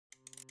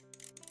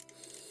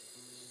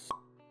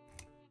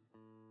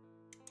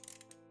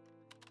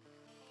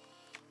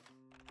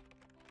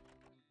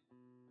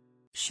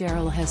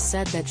Cheryl has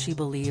said that she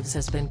believes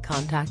has been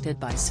contacted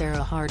by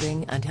Sarah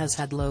Harding and has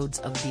had loads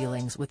of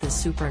dealings with the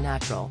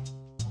supernatural.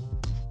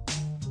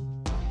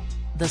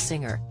 The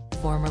singer,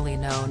 formerly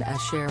known as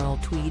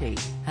Cheryl Tweedy,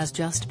 has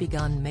just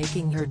begun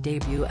making her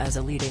debut as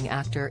a leading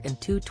actor in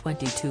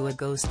 222, a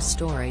ghost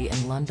story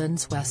in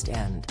London's West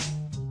End.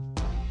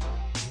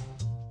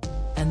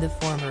 And the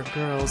former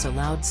Girls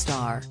Aloud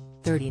star,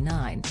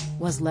 39,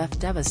 was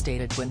left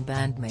devastated when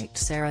bandmate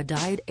Sarah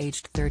died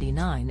aged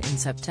 39 in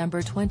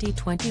September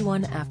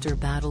 2021 after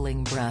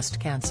battling breast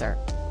cancer.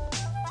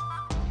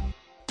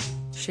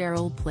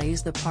 Cheryl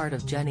plays the part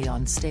of Jenny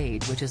on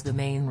stage, which is the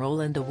main role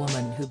and a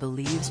woman who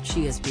believes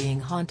she is being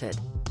haunted.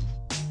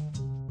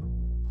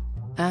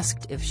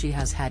 Asked if she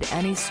has had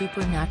any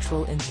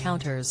supernatural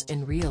encounters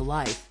in real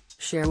life,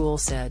 Cheryl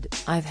said,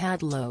 "I've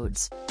had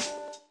loads.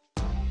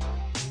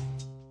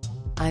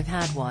 I've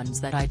had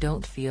ones that I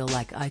don't feel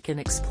like I can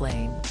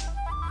explain.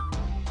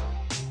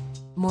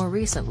 More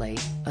recently,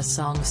 a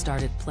song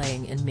started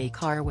playing in me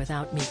car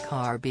without me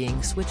car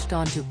being switched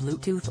on to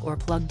Bluetooth or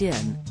plugged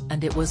in,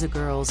 and it was a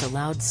Girls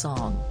Aloud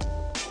song.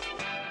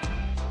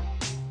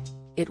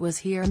 It was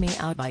Hear Me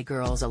Out by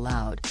Girls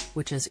Aloud,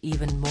 which is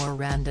even more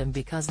random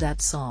because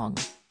that song,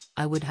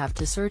 I would have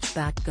to search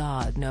back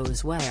God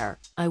knows where,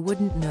 I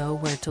wouldn't know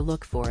where to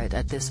look for it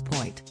at this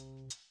point.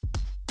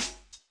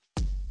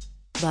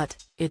 But,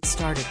 it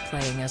started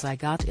playing as I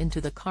got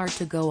into the car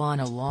to go on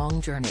a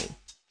long journey.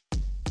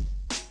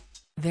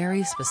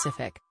 Very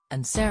specific,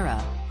 and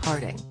Sarah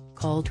Harding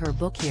called her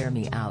book Hear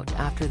Me Out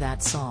after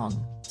that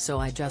song, so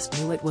I just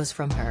knew it was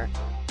from her.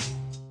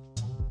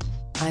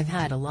 I've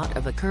had a lot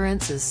of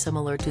occurrences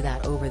similar to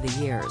that over the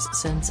years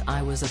since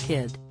I was a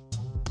kid.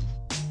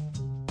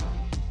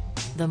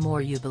 The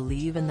more you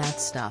believe in that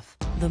stuff,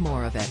 the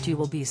more of it you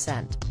will be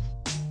sent.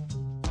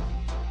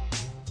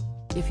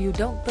 If you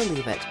don't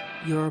believe it,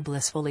 you're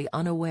blissfully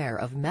unaware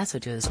of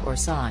messages or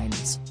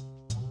signs.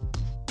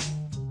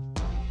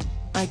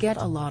 I get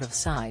a lot of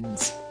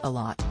signs, a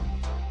lot.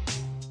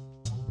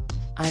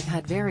 I've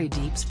had very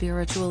deep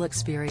spiritual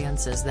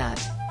experiences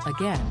that,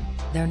 again,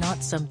 they're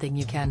not something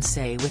you can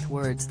say with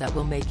words that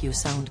will make you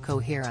sound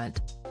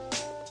coherent.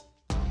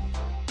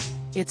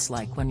 It's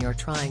like when you're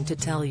trying to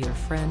tell your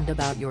friend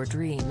about your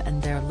dream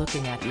and they're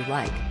looking at you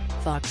like,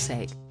 fuck's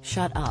sake,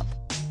 shut up.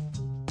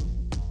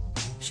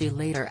 She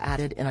later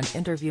added in an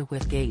interview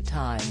with Gay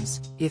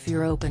Times, if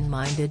you're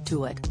open-minded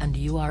to it and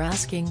you are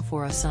asking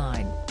for a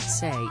sign,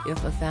 say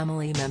if a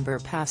family member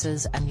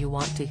passes and you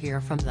want to hear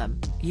from them,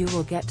 you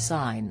will get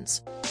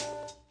signs.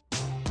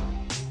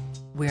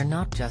 We're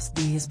not just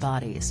these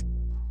bodies.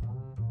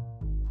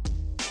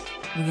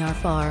 We are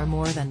far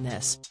more than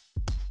this.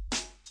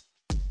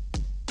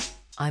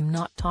 I'm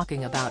not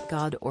talking about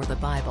God or the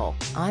Bible,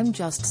 I'm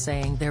just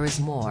saying there is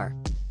more.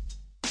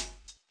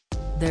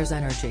 There's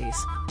energies.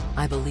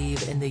 I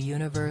believe in the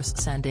universe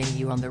sending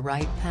you on the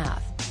right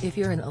path, if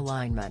you're in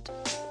alignment.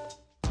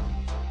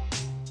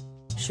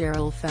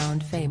 Cheryl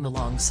found fame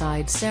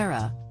alongside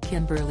Sarah,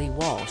 Kimberly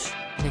Walsh,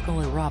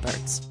 Nicola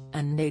Roberts,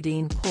 and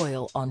Nadine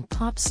Coyle on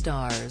Pop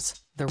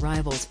Stars, The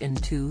Rivals in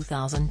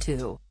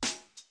 2002.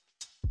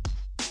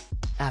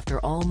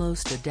 After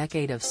almost a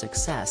decade of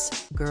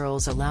success,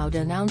 Girls Aloud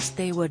announced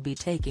they would be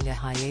taking a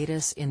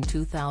hiatus in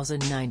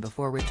 2009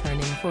 before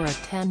returning for a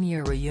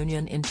 10-year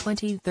reunion in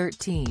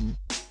 2013.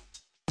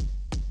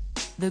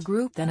 The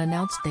group then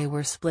announced they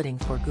were splitting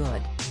for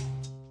good.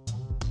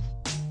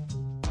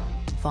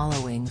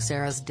 Following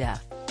Sarah's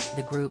death,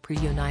 the group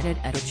reunited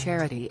at a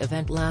charity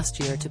event last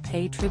year to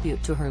pay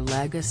tribute to her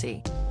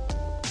legacy.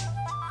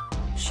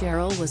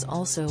 Cheryl was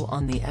also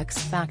on The X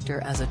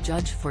Factor as a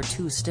judge for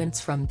 2 stints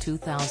from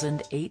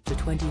 2008 to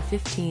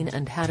 2015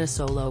 and had a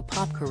solo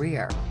pop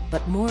career,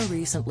 but more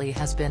recently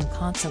has been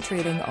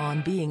concentrating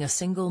on being a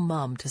single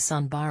mom to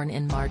son born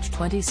in March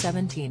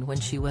 2017 when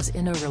she was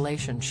in a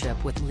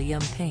relationship with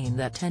Liam Payne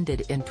that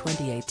ended in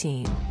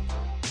 2018.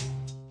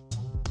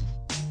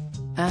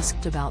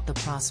 Asked about the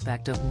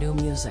prospect of new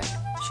music,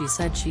 she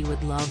said she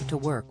would love to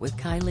work with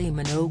Kylie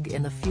Minogue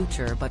in the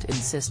future but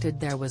insisted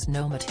there was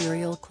no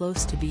material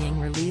close to being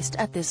released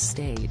at this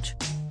stage.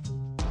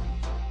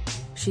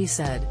 She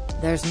said,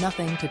 "There's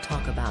nothing to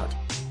talk about.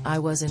 I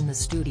was in the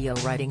studio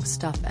writing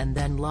stuff and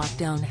then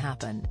lockdown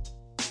happened.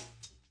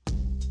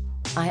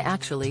 I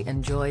actually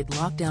enjoyed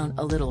lockdown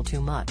a little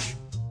too much.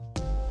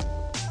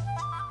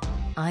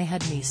 I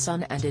had me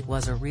son and it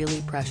was a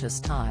really precious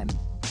time.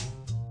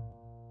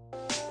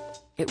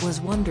 It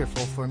was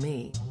wonderful for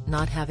me,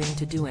 not having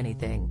to do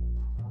anything.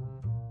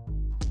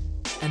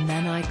 And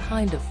then I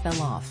kind of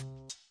fell off.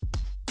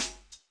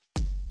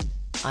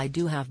 I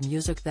do have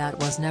music that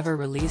was never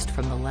released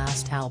from the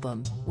last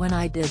album, When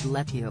I Did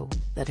Let You,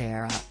 that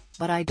era,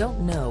 but I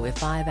don't know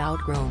if I've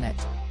outgrown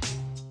it.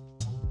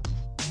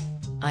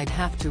 I'd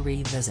have to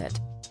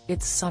revisit.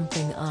 It's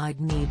something I'd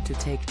need to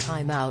take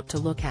time out to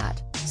look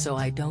at, so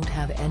I don't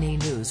have any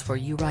news for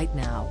you right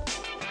now."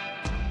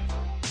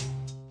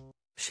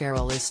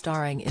 Cheryl is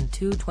starring in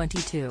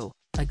 222,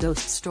 a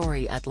ghost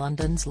story at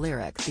London's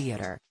Lyric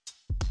Theatre.